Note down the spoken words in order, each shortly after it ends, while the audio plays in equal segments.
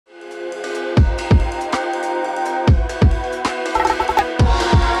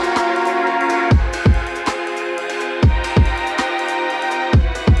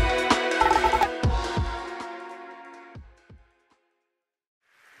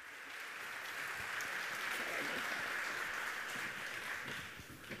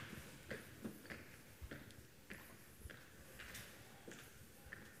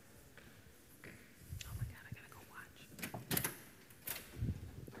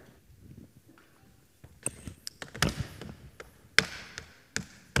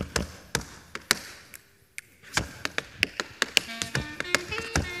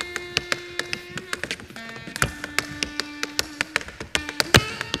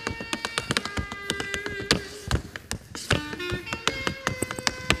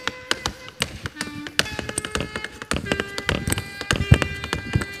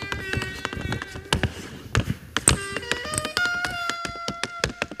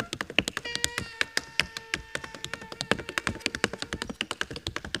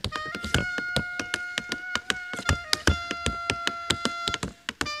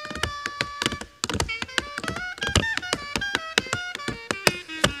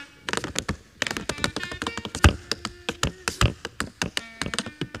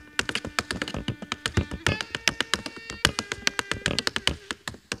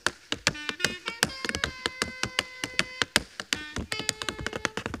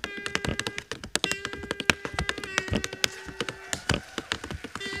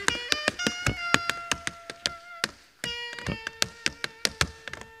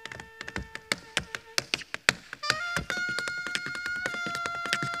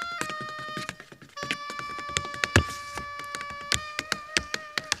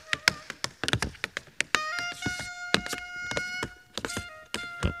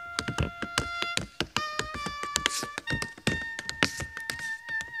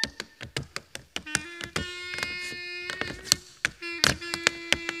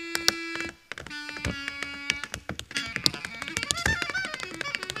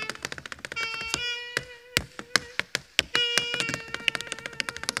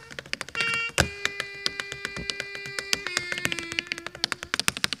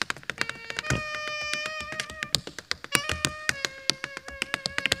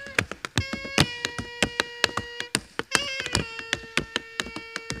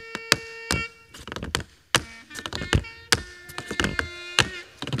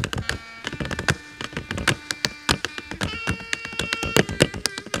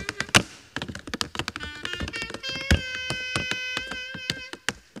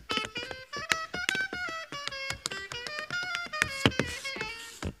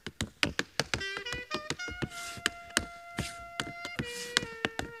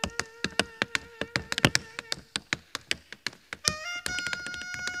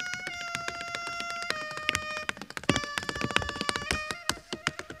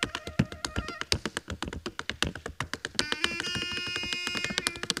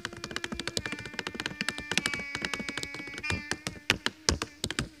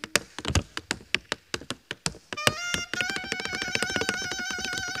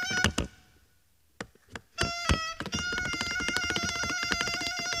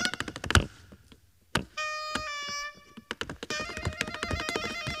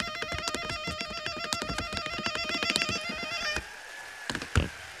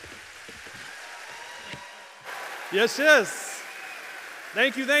Yes, yes.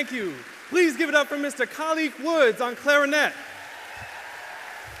 Thank you, thank you. Please give it up for Mr. Khalik Woods on clarinet.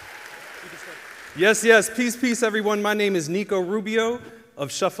 Yes, yes, peace, peace, everyone. My name is Nico Rubio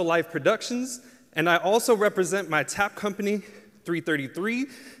of Shuffle Liiife Productions, and I also represent my tap company, 333,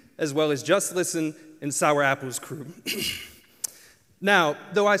 as well as Just Listen and Sour Apple's crew. Now,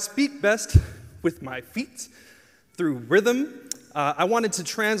 though I speak best with my feet through rhythm, I wanted to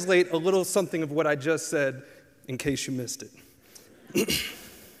translate a little something of what I just said in case you missed it.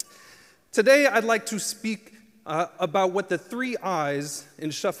 Today, I'd like to speak about what the 3 I's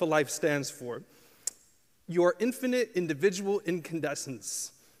in Shuffle Liiife stands for. Your infinite individual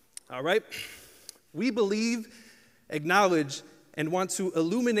incandescence. All right? We believe, acknowledge, and want to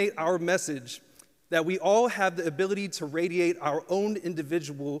illuminate our message that we all have the ability to radiate our own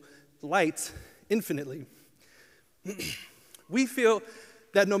individual light infinitely. We feel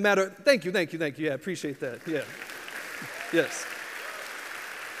that no matter, thank you, yeah, I appreciate that, yeah, yes.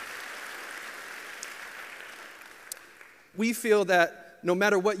 We feel that no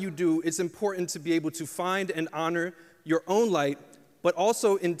matter what you do, it's important to be able to find and honor your own light, but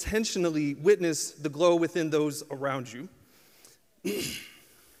also intentionally witness the glow within those around you.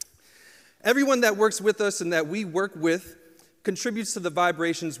 Everyone that works with us and that we work with contributes to the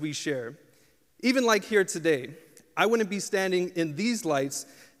vibrations we share. Even like here today, I wouldn't be standing in these lights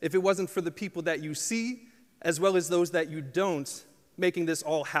if it wasn't for the people that you see, as well as those that you don't, making this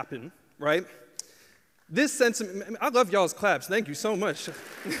all happen, right? This sentiment, I love y'all's claps, thank you so much.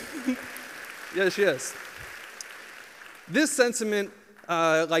 Yes, yes. This sentiment,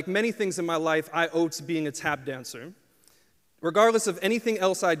 like many things in my life, I owe to being a tap dancer. Regardless of anything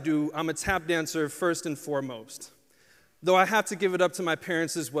else I do, I'm a tap dancer first and foremost. Though I have to give it up to my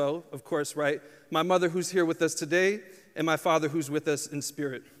parents as well, of course, right? My mother who's here with us today, and my father who's with us in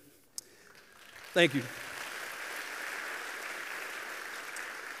spirit. Thank you.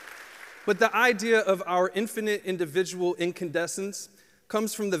 But the idea of our infinite individual incandescence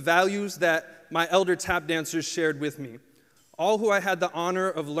comes from the values that my elder tap dancers shared with me, all who I had the honor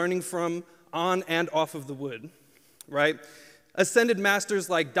of learning from on and off of the wood, right? Ascended masters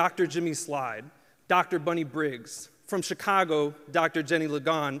like Dr. Jimmy Slide, Dr. Bunny Briggs, from Chicago, Dr. Jenny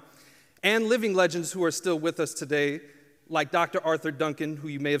Ligon, and living legends who are still with us today, like Dr. Arthur Duncan, who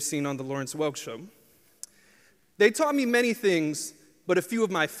you may have seen on the Lawrence Welk Show. They taught me many things, but a few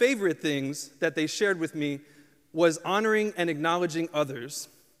of my favorite things that they shared with me was honoring and acknowledging others,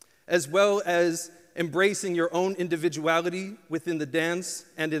 as well as embracing your own individuality within the dance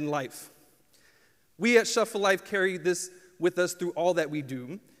and in life. We at Shuffle Liiife carry this with us through all that we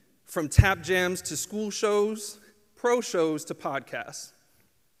do, from tap jams to school shows, pro shows to podcasts.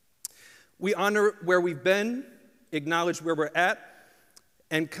 We honor where we've been, acknowledge where we're at,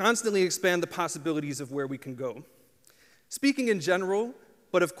 and constantly expand the possibilities of where we can go. Speaking in general,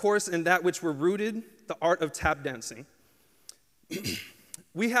 but of course in that which we're rooted, the art of tap dancing.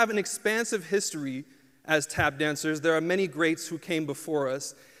 We have an expansive history as tap dancers. There are many greats who came before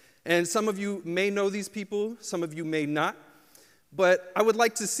us, and some of you may know these people, some of you may not, but I would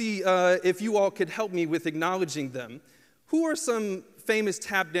like to see if you all could help me with acknowledging them. Who are some famous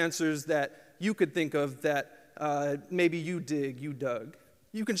tap dancers that you could think of that maybe you dig, you dug?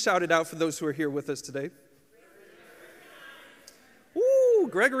 You can shout it out for those who are here with us today. Ooh,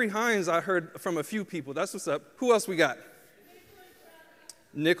 Gregory Hines, I heard from a few people. That's what's up. Who else we got?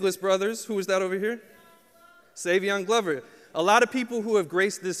 Nicholas Brothers. Who is that over here? Savion Glover. A lot of people who have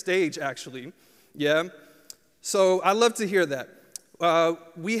graced this stage, actually. Yeah. So I love to hear that.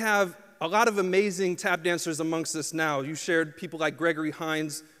 We have a lot of amazing tap dancers amongst us now. You shared people like Gregory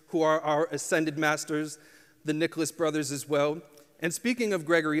Hines, who are our ascended masters, the Nicholas Brothers as well. And speaking of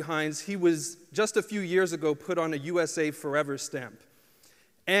Gregory Hines, he was just a few years ago put on a USA Forever stamp.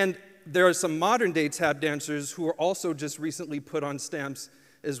 And there are some modern day tap dancers who are also just recently put on stamps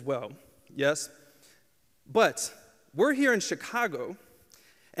as well. Yes? But we're here in Chicago,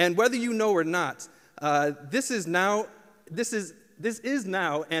 and whether you know or not, this is now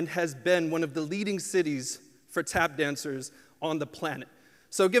and has been one of the leading cities for tap dancers on the planet.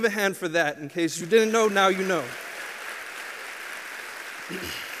 So give a hand for that. In case you didn't know, now you know.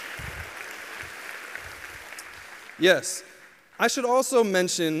 Yes. I should also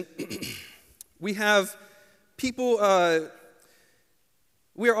mention we have people,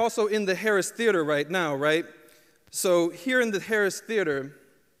 we are also in the Harris Theater right now, right? So here in the Harris Theater,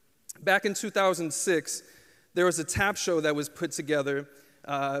 back in 2006, there was a tap show that was put together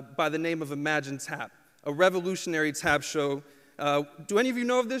by the name of Imagine Tap, a revolutionary tap show. Do any of you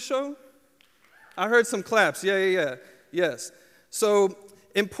know of this show? I heard some claps. Yeah. Yes. So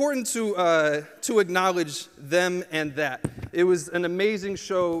important to acknowledge them and that. It was an amazing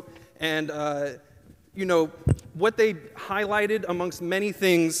show, and you know, what they highlighted amongst many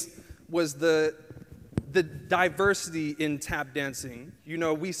things was the diversity in tap dancing. You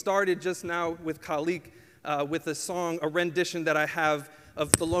know, we started just now with Khalik with a song, a rendition that I have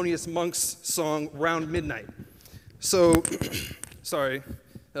of Thelonious Monk's song, Round Midnight. So, sorry,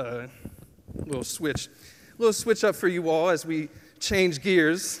 little switch up for you all as we change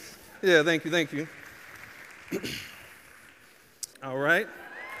gears. Yeah, thank you. All right.